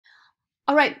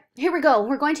All right, here we go.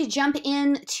 We're going to jump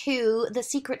into the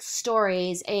Secret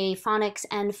Stories, a phonics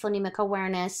and phonemic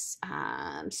awareness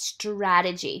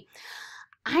strategy.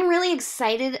 I'm really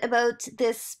excited about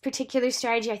this particular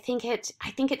strategy. I think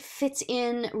it fits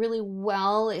in really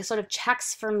well. It sort of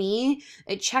checks for me.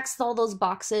 It checks all those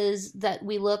boxes that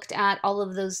we looked at all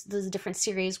of those different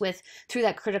series with through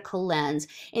that critical lens.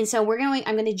 And so I'm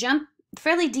going to jump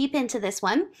fairly deep into this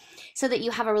one so that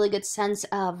you have a really good sense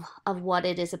of what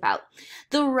it is about.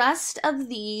 The rest of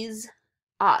these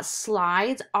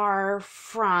slides are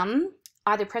from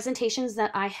either presentations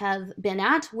that I have been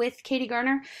at with Katie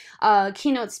Garner,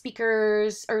 keynote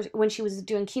speakers, or when she was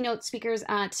doing keynote speakers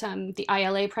at the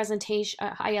ILA presentation,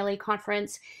 ILA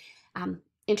conference,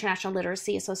 International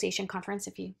Literacy Association conference,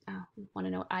 if you want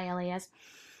to know what ILA is.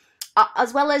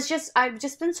 As well as I've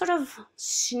just been sort of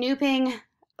snooping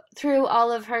through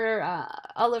all of her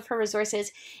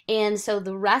resources, and so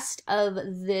the rest of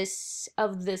this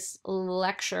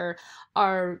lecture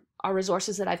are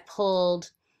resources that I've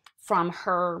pulled from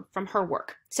her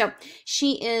work. So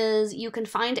you can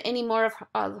find any more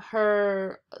of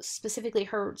her, specifically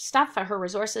her stuff, her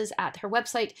resources at her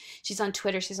website. She's on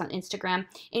Twitter, she's on Instagram,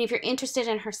 and if you're interested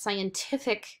in her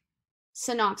scientific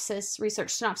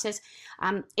research synopsis,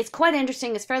 it's quite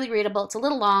interesting. It's fairly readable. It's a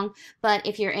little long, but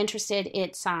if you're interested,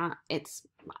 it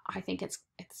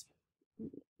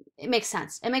makes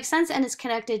sense. It makes sense, and it's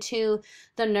connected to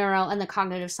the neuro and the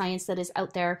cognitive science that is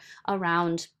out there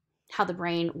around how the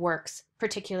brain works,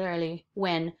 particularly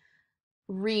when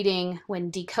reading, when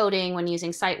decoding, when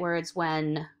using sight words,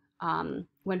 when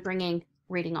bringing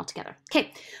reading all together.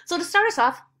 Okay, so to start us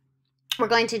off, we're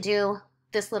going to do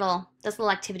this little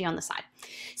activity on the side.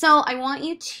 So I want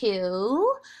you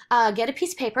to get a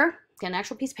piece of paper, get an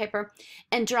actual piece of paper,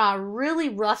 and draw a really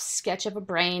rough sketch of a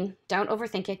brain. Don't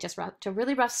overthink it, just a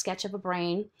really rough sketch of a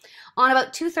brain on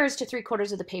about 2/3 to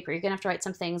 3/4 of the paper. You're gonna have to write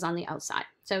some things on the outside.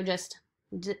 So just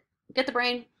get the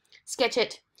brain, sketch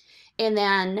it, and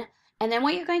then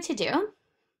what you're going to do,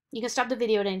 you can stop the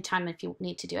video at any time if you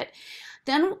need to do it.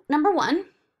 Then number one,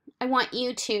 I want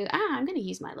you to, I'm going to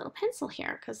use my little pencil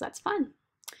here because that's fun.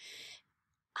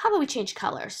 How about we change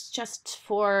colors just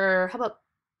for, how about,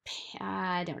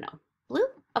 I don't know, blue?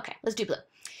 Okay, let's do blue.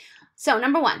 So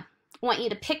number one, I want you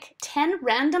to pick 10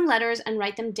 random letters and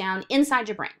write them down inside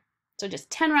your brain. So just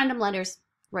 10 random letters,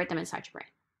 write them inside your brain.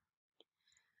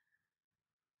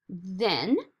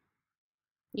 Then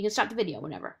you can stop the video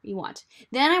whenever you want.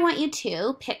 Then I want you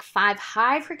to pick 5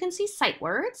 high-frequency sight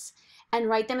words and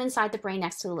write them inside the brain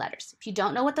next to the letters. If you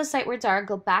don't know what those sight words are,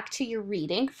 go back to your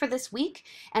reading for this week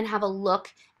and have a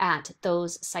look at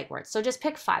those sight words. So just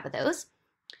pick 5 of those.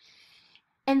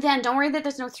 And then don't worry that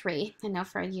there's no 3. I know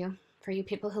for you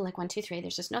people who like 1, 2, 3,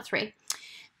 there's just no 3.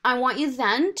 I want you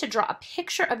then to draw a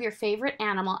picture of your favorite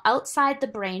animal outside the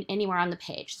brain anywhere on the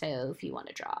page. So if you want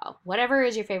to draw whatever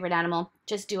is your favorite animal,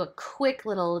 just do a quick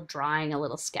little drawing, a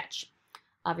little sketch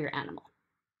of your animal.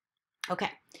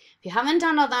 Okay, if you haven't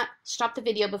done all that, stop the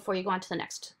video before you go on to the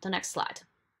next slide.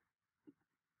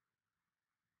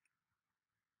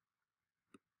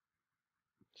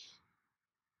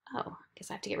 Oh, I guess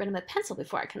I have to get rid of my pencil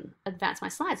before I can advance my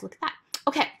slides. Look at that.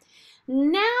 Okay,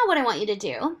 now what I want you to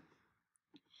do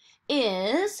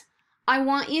is I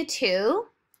want you to,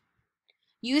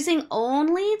 using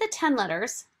only the 10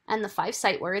 letters and the 5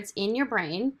 sight words in your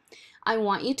brain, I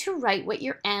want you to write what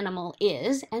your animal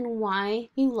is and why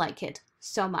you like it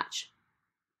so much.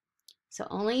 So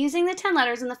only using the 10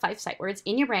 letters and the 5 sight words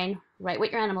in your brain, write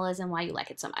what your animal is and why you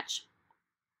like it so much.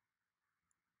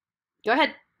 Go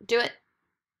ahead, do it.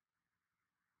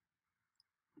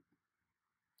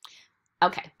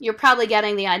 Okay, you're probably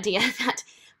getting the idea that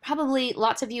probably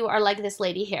lots of you are like this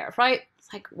lady here, right?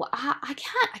 It's like, well, I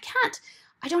can't.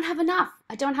 I don't have enough.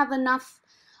 I don't have enough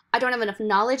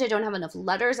knowledge. I don't have enough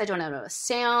letters. I don't have enough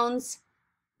sounds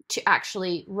to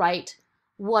actually write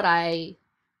what I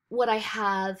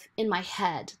have in my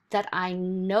head that I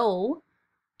know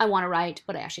I want to write,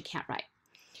 but I actually can't write.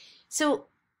 So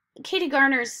Katie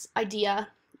Garner's idea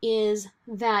is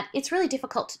that it's really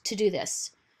difficult to do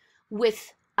this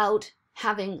without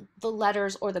having the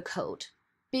letters or the code.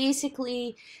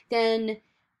 Basically, then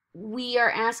we are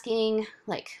asking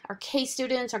like our K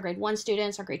students, our grade 1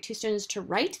 students, our grade 2 students to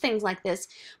write things like this,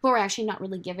 but we're actually not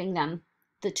really giving them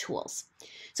the tools.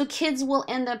 So kids will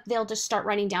they'll just start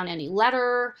writing down any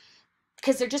letter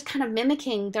because they're just kind of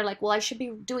mimicking. They're like, well, I should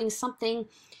be doing something.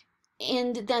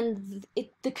 And then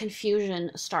the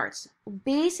confusion starts.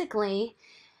 Basically,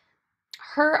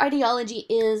 her ideology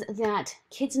is that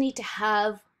kids need to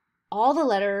have all the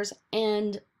letters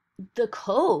and the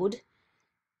code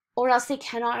or else they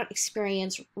cannot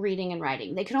experience reading and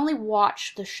writing. They can only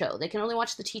watch the show. They can only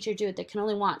watch the teacher do it. They can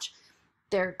only watch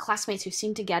their classmates who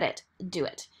seem to get it do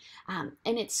it. And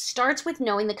it starts with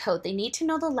knowing the code. They need to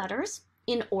know the letters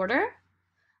in order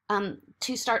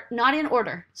to start, not in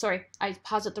order. Sorry, I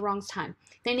paused at the wrong time.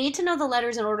 They need to know the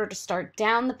letters in order to start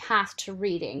down the path to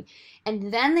reading.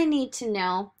 And then they need to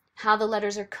know how the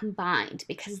letters are combined,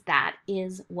 because that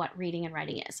is what reading and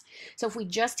writing is. So if we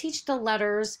just teach the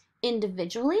letters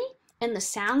individually and the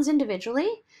sounds individually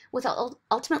without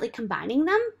ultimately combining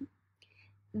them,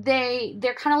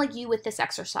 they're kind of like you with this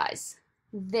exercise.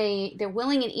 They're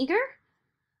willing and eager,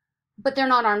 but they're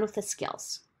not armed with the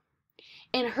skills.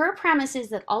 And her premise is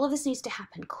that all of this needs to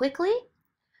happen quickly,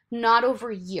 not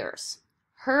over years.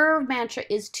 Her mantra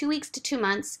is 2 weeks to 2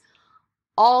 months,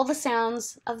 all the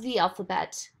sounds of the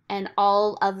alphabet and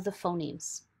all of the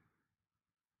phonemes.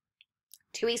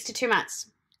 2 weeks to 2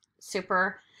 months.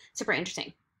 Super, super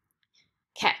interesting.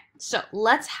 Okay, so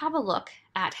let's have a look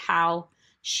at how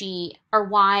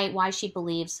why she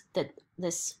believes that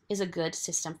this is a good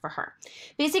system for her.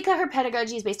 Basically, her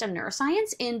pedagogy is based on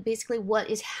neuroscience and basically what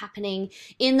is happening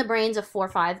in the brains of 4,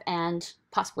 5, and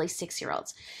possibly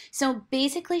 6-year-olds. So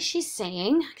basically she's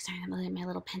saying, sorry, I'm looking at my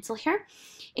little pencil here,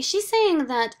 is she's saying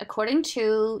that according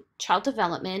to child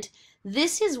development,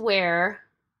 this is where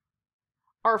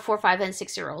our 4, 5, and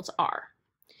 6-year-olds are.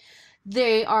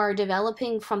 They are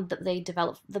developing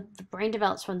the brain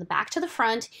develops from the back to the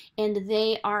front, and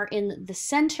they are in the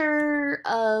center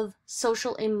of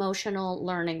social emotional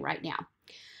learning right now.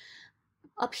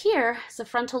 Up here is the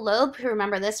frontal lobe. You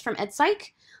remember this from Ed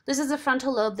Psych? This is a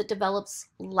frontal lobe that develops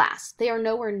last. They are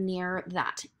nowhere near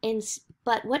that.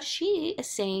 But what she is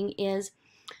saying is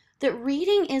that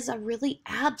reading is a really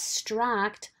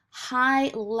abstract, high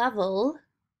level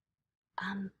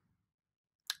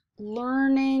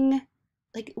learning.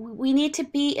 Like we need to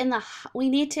be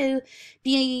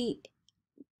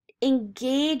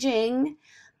engaging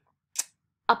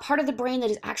a part of the brain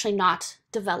that is actually not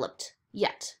developed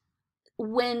yet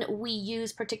when we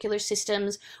use particular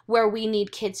systems where we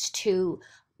need kids to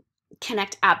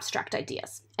connect abstract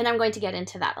ideas. And I'm going to get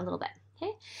into that a little bit.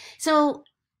 Okay, so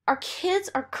our kids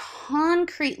are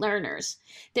concrete learners.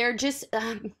 They're just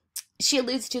she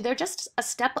alludes to, they're just a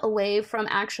step away from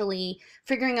actually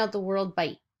figuring out the world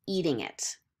by eating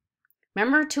it.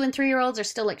 Remember, 2 and 3-year-olds are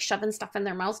still like shoving stuff in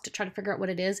their mouths to try to figure out what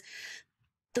it is.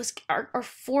 Those are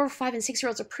 4, 5, and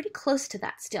 6-year-olds are pretty close to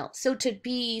that still. So to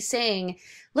be saying,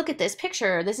 look at this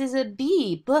picture, this is a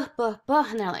bee, buh, buh, buh,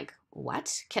 and they're like,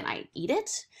 what? Can I eat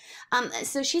it?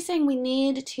 So she's saying we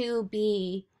need to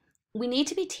be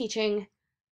teaching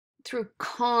through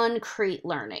concrete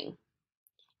learning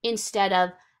instead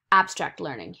of abstract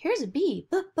learning. Here's a bee,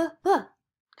 buh, buh, buh,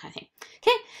 kind of thing.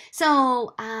 Okay,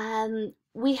 so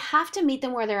we have to meet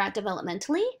them where they're at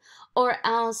developmentally, or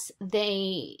else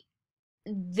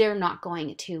they're not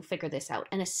going to figure this out,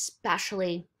 and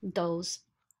especially those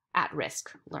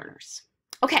at-risk learners.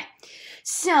 Okay,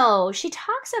 so she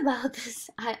talks about this,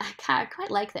 I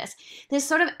quite like this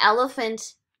sort of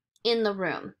elephant in the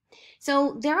room.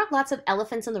 So there are lots of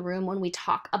elephants in the room when we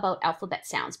talk about alphabet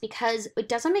sounds, because it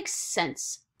doesn't make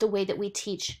sense the way that we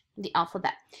teach the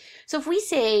alphabet. So if we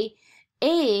say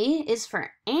A is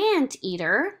for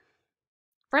anteater,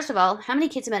 first of all, how many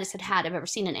kids in medicine have ever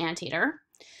seen an anteater?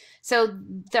 So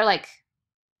they're like,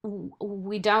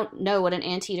 we don't know what an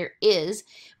anteater is.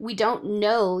 We don't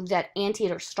know that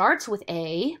anteater starts with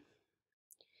A.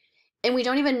 And we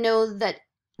don't even know that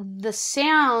the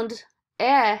sound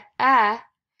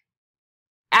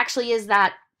actually is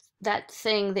that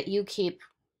thing that you keep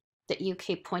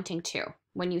pointing to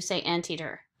when you say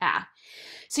anteater.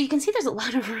 So you can see there's a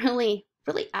lot of really,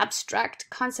 really abstract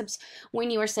concepts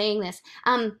when you are saying this.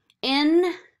 I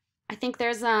think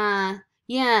there's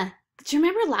yeah. Do you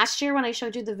remember last year when I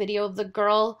showed you the video of the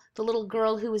little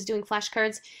girl who was doing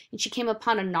flashcards and she came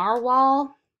upon a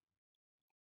narwhal?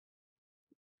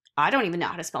 I don't even know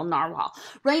how to spell narwhal,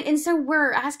 right? And so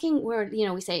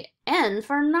we say N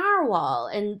for narwhal,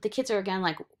 and the kids are again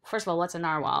like, first of all, what's a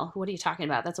narwhal? What are you talking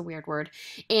about? That's a weird word.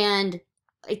 And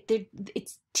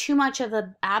it's too much of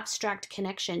an abstract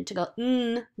connection to go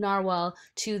narwhal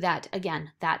to that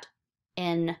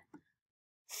N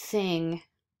thing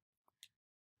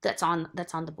that's on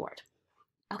the board.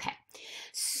 Okay,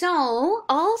 so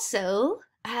also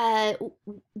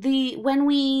when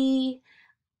we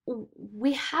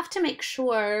have to make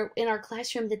sure in our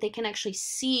classroom that they can actually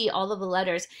see all of the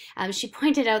letters. She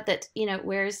pointed out that,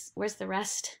 where's the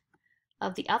rest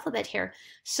of the alphabet here?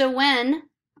 So when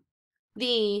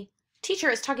the teacher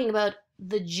is talking about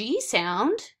the G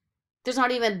sound, There's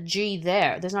not even a G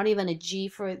there. There's not even a G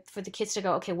for the kids to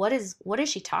go, okay, what is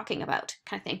she talking about,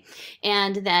 kind of thing.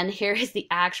 And then here is the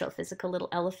actual physical little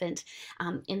elephant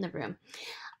in the room.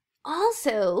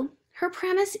 Also, her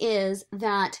premise is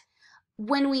that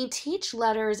when we teach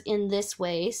letters in this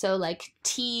way, so like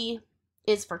T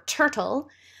is for turtle,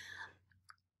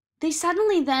 they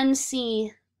suddenly then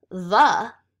see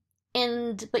the,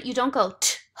 but you don't go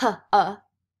t, h,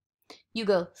 you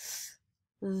go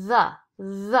the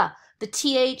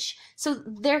th. So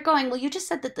they're going, well, you just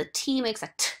said that the T makes a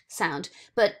t sound,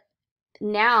 but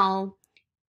now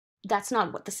that's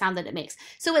not what the sound that it makes.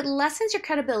 So it lessens your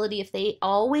credibility if they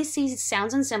always see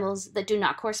sounds and symbols that do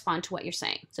not correspond to what you're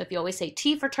saying. So if you always say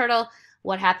T for turtle,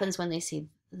 what happens when they see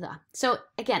the? So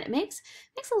again, it makes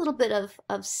a little bit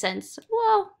of sense.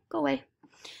 Whoa, go away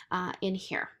in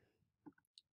here.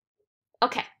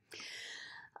 Okay.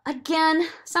 Again,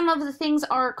 some of the things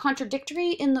are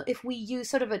contradictory if we use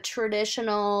sort of a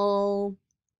traditional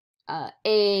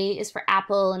A is for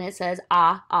apple and it says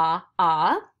ah, ah,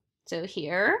 ah. So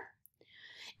here.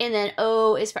 And then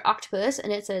O is for octopus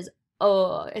and it says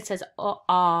oh,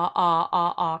 ah, ah,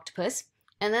 ah, octopus.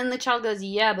 And then the child goes,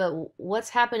 yeah, but what's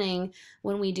happening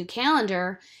when we do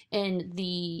calendar and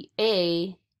the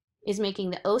A is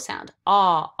making the O sound?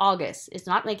 Ah, August. It's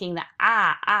not making the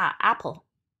apple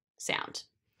sound.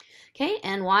 Okay,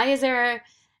 and why is there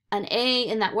an A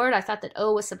in that word? I thought that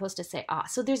O was supposed to say ah.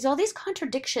 So there's all these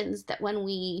contradictions that when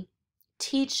we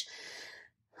teach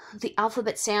the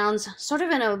alphabet sounds sort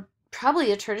of in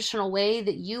probably a traditional way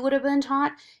that you would have been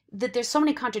taught, that there's so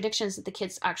many contradictions that the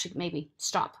kids actually maybe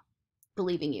stop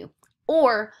believing you.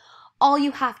 Or all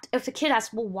you have to, if the kid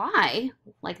asks, well, why,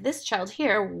 like this child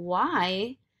here,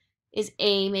 why is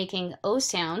A making O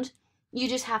sound? You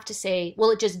just have to say,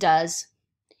 well, it just does.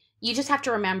 You just have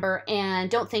to remember, and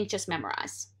don't think, just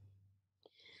memorize.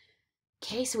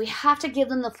 Okay, so we have to give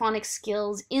them the phonics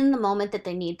skills in the moment that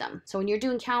they need them. So when you're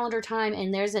doing calendar time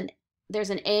and there's an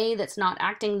A that's not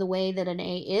acting the way that an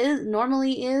A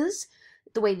normally is,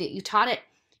 the way that you taught it,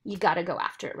 you got to go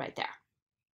after it right there.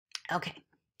 Okay,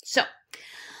 so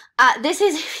this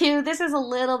is a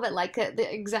little bit like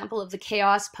the example of the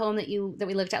chaos poem that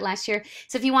we looked at last year.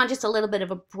 So if you want just a little bit of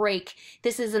a break,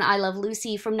 this is an I Love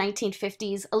Lucy from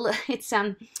 1950s. It's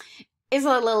a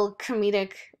little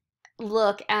comedic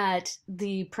look at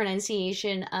the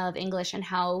pronunciation of English and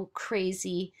how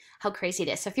crazy it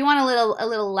is. So if you want a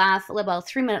little laugh, a little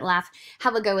 3-minute laugh,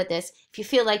 have a go at this. If you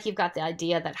feel like you've got the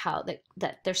idea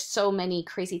that there's so many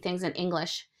crazy things in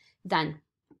English, then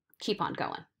keep on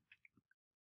going.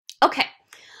 Okay,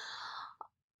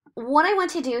 what I want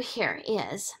to do here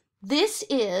is,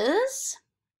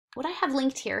 what I have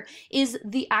linked here is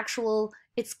the actual,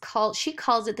 she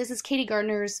calls it, this is Katie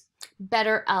Gardner's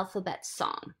Better Alphabet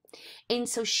Song. And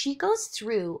so she goes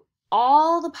through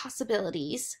all the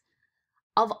possibilities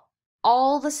of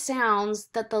all the sounds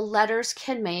that the letters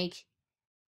can make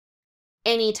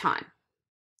anytime.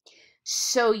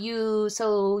 So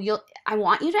I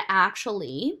want you to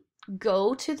actually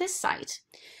go to this site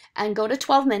and go to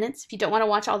 12 minutes. If you don't want to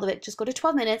watch all of it, just go to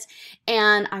 12 minutes.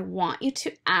 And I want you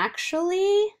to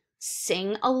actually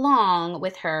sing along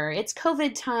with her. It's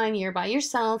COVID time, you're by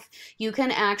yourself. You can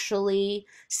actually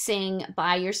sing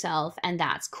by yourself, and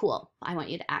that's cool. I want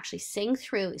you to actually sing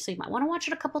through, so you might want to watch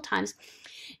it a couple times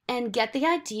and get the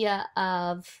idea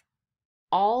of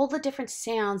all the different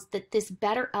sounds that this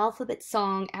Better Alphabet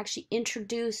Song actually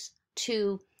introduce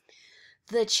to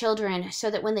the children,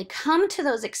 so that when they come to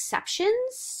those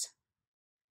exceptions,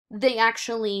 they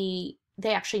actually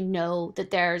know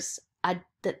that there's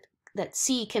that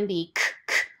C can be k,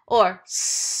 k or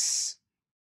s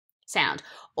sound,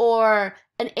 or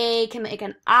an A can make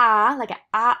an ah, like an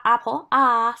apple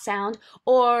sound,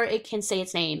 or it can say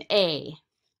its name, A.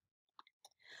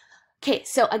 Okay,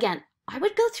 so again, I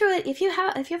would go through it, if you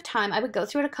have time, I would go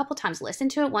through it a couple times, listen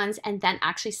to it once, and then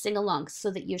actually sing along, so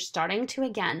that you're starting to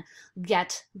again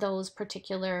get those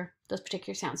particular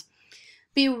sounds.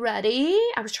 Be ready.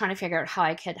 I was trying to figure out how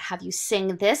I could have you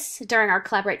sing this during our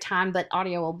collaborate time, but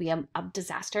audio will be a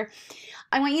disaster.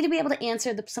 I want you to be able to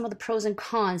answer some of the pros and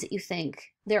cons that you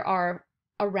think there are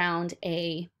around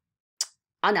an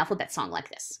alphabet song like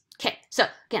this. Okay, so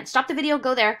again, stop the video,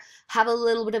 go there, have a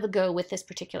little bit of a go with this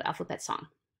particular alphabet song.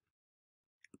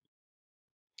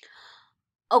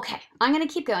 Okay, I'm going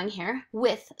to keep going here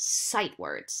with sight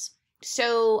words.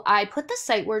 So I put the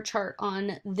sight word chart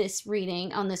on this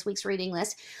week's reading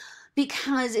list,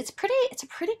 because it's a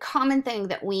pretty common thing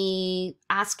that we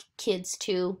ask kids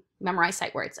to memorize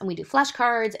sight words, and we do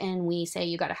flashcards and we say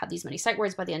you got to have these many sight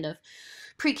words by the end of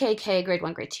pre-KK, grade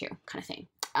 1, grade 2 kind of thing.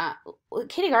 What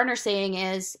Katie Gardner's saying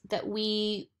is that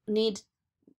we need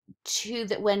to,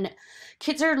 that when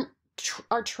kids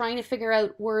are trying to figure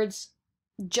out words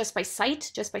just by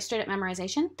sight, just by straight up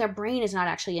memorization, their brain is not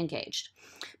actually engaged.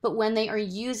 But when they are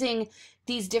using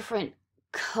these different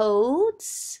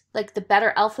codes, like the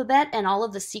better alphabet and all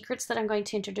of the secrets that I'm going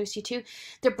to introduce you to,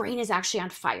 their brain is actually on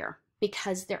fire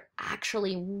because they're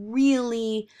actually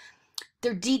really,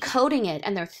 they're decoding it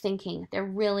and they're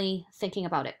really thinking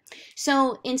about it.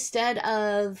 So instead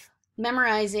of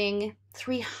memorizing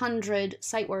 300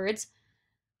 sight words,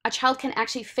 a child can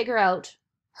actually figure out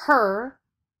her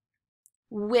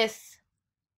with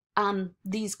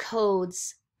these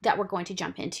codes that we're going to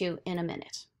jump into in a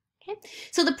minute. Okay,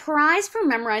 so the prize for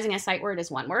memorizing a sight word is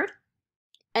 1 word,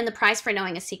 and the prize for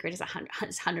knowing a secret is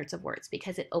hundreds of words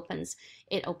because it opens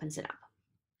it up.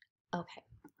 Okay.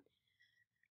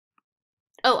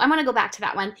 Oh, I'm gonna go back to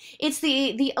that one. It's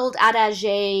the old adage: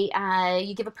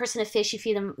 you give a person a fish, you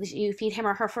feed him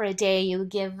or her for a day. You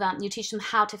teach them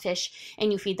how to fish,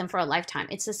 and you feed them for a lifetime.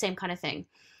 It's the same kind of thing.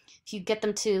 If you get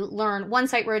them to learn 1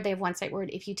 sight word, they have 1 sight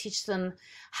word. If you teach them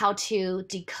how to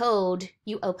decode,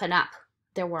 you open up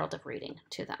their world of reading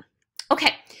to them.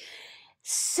 Okay,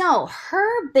 so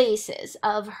her basis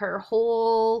of her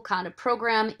whole kind of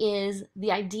program is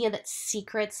the idea that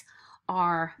secrets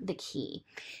are the key.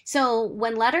 So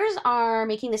when letters are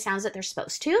making the sounds that they're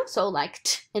supposed to, so like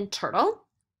t in turtle,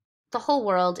 the whole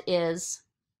world is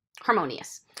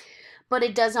harmonious. But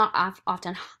it does not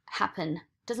often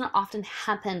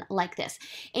happen like this.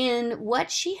 And what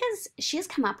she has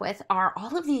come up with are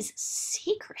all of these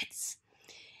secrets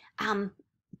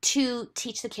to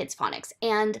teach the kids phonics.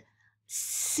 And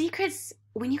secrets,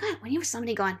 when you have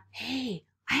somebody going, hey,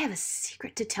 I have a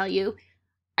secret to tell you,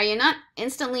 are you not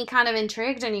instantly kind of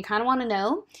intrigued and you kind of want to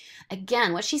know?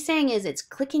 Again, what she's saying is it's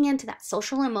clicking into that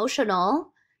social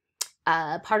emotional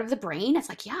part of the brain. It's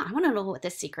like, yeah, I want to know what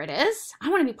this secret is. I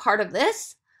want to be part of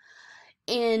this.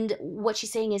 And what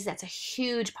she's saying is that's a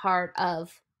huge part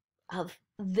of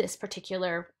this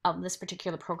particular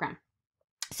program.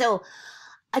 So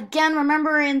again,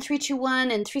 remember in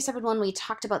 321 and 371 we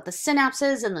talked about the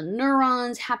synapses and the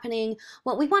neurons happening.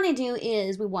 What we want to do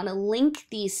is we want to link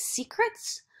these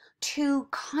secrets to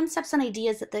concepts and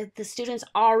ideas that the students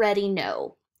already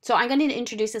know. So I'm going to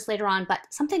introduce this later on, but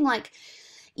something like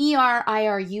ER,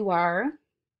 IR, UR,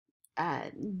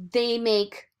 they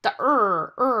make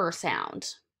the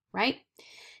sound, right?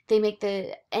 They make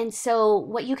and so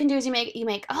what you can do is you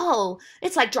make, oh,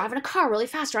 it's like driving a car really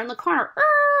fast around the corner.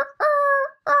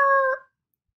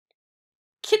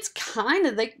 Kids kind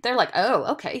of, they're like,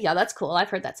 oh, okay, yeah, that's cool. I've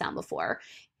heard that sound before.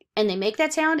 And they make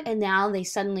that sound, and now they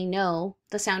suddenly know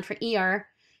the sound for ER,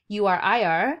 UR,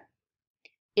 IR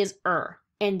is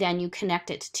and then you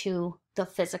connect it to the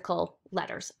physical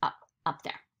letters up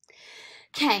there.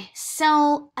 Okay,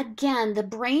 so again, the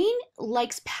brain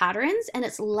likes patterns and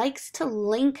it likes to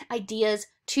link ideas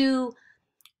to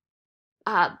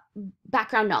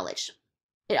background knowledge.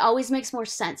 It always makes more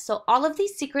sense. So all of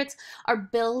these secrets are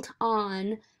built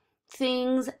on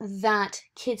things that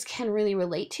kids can really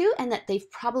relate to and that they've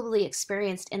probably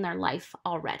experienced in their life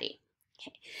already.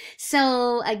 Okay,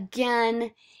 so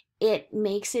again, it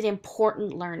makes it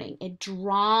important learning. It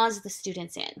draws the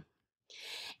students in.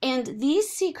 And these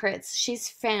secrets, she's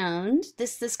found,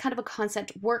 this kind of a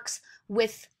concept works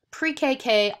with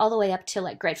pre-KK all the way up to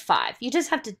like grade 5. You just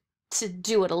have to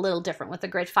do it a little different with a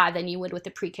grade 5 than you would with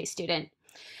a pre-K student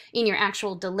in your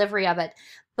actual delivery of it.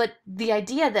 But the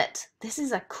idea that this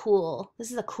is a cool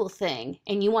thing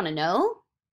and you want to know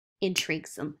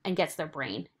intrigues them and gets their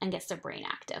brain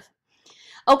active.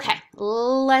 Okay,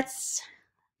 let's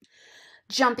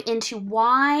jump into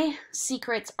why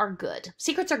secrets are good.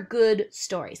 Secrets are good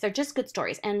stories. They're just good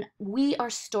stories, and we are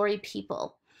story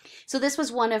people. So this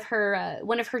was one of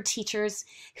her teachers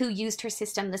who used her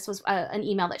system. This was an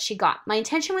email that she got. My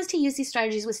intention was to use these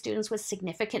strategies with students with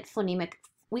significant phonemic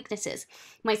weaknesses.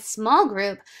 My small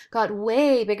group got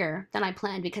way bigger than I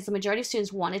planned because the majority of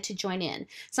students wanted to join in.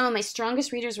 Some of my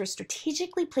strongest readers were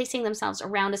strategically placing themselves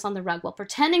around us on the rug while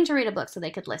pretending to read a book so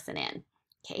they could listen in.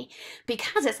 Okay,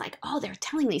 because it's like, oh, they're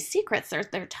telling these secrets,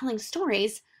 they're telling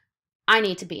stories, I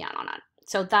need to be in on it.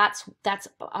 So that's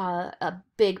a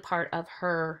big part of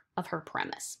her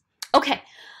premise. Okay,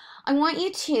 I want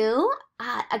you to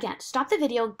again stop the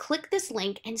video, click this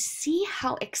link, and see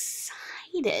how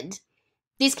excited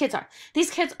these kids are. These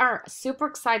kids are super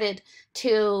excited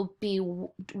to be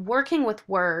working with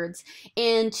words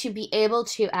and to be able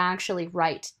to actually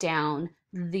write down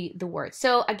the words.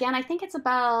 So again, I think it's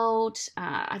about,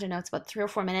 I don't know, it's about 3 or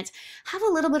 4 minutes. Have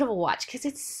a little bit of a watch because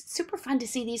it's super fun to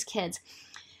see these kids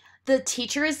The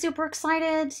teacher is super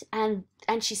excited, and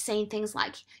she's saying things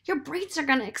like, your brains are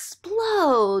gonna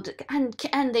explode, and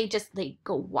they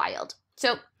go wild.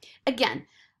 So again,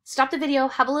 stop the video,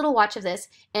 have a little watch of this,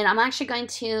 and I'm actually going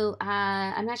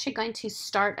to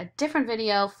start a different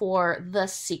video for the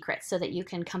secret so that you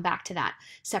can come back to that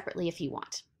separately if you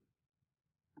want.